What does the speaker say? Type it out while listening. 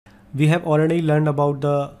We have already learned about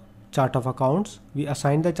the chart of accounts. We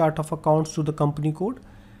assigned the chart of accounts to the company code.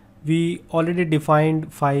 We already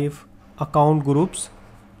defined 5 account groups.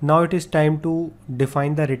 Now it is time to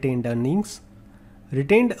define the retained earnings.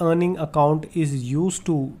 Retained earning account is used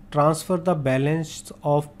to transfer the balance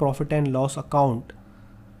of profit and loss account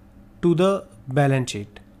to the balance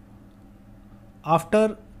sheet.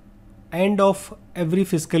 After end of every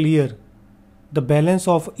fiscal year, the balance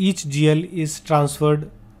of each GL is transferred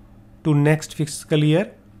to next fiscal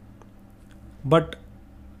year, but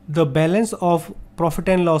the balance of profit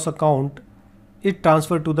and loss account is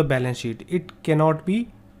transferred to the balance sheet. It cannot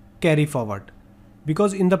be carry forward,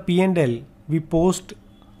 because in the P&L we post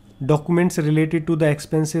documents related to the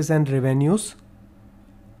expenses and revenues,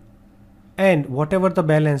 and whatever the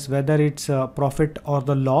balance, whether it's a profit or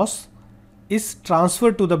the loss, is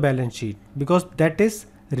transferred to the balance sheet because that is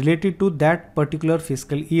related to that particular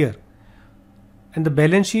fiscal year. And the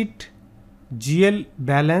balance sheet GL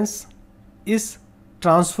balance is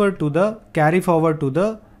transferred to the carry forward to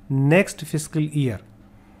the next fiscal year.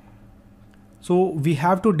 So we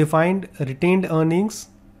have to define retained earnings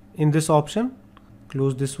in this option.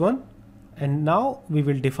 Close this one, and now we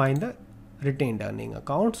will define the retained earning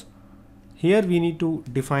accounts. Here we need to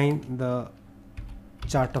define the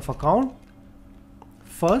chart of account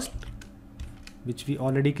first, which we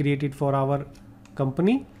already created for our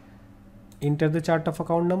company. Enter the chart of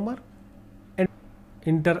account number and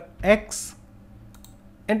enter X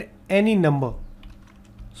and any number.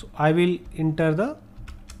 So I will enter the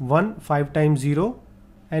 1 5 times 0,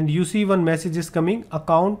 and you see one message is coming: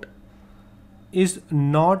 account is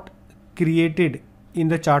not created in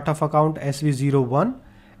the chart of account SV01,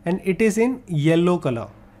 and it is in yellow color.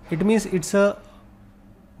 It means it's a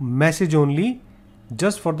message only,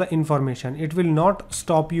 just for the information. It will not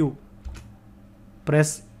stop you.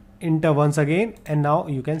 Press enter once again and now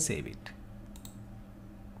you can save it.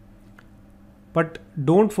 But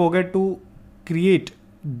don't forget to create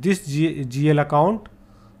this GL account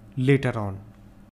later on.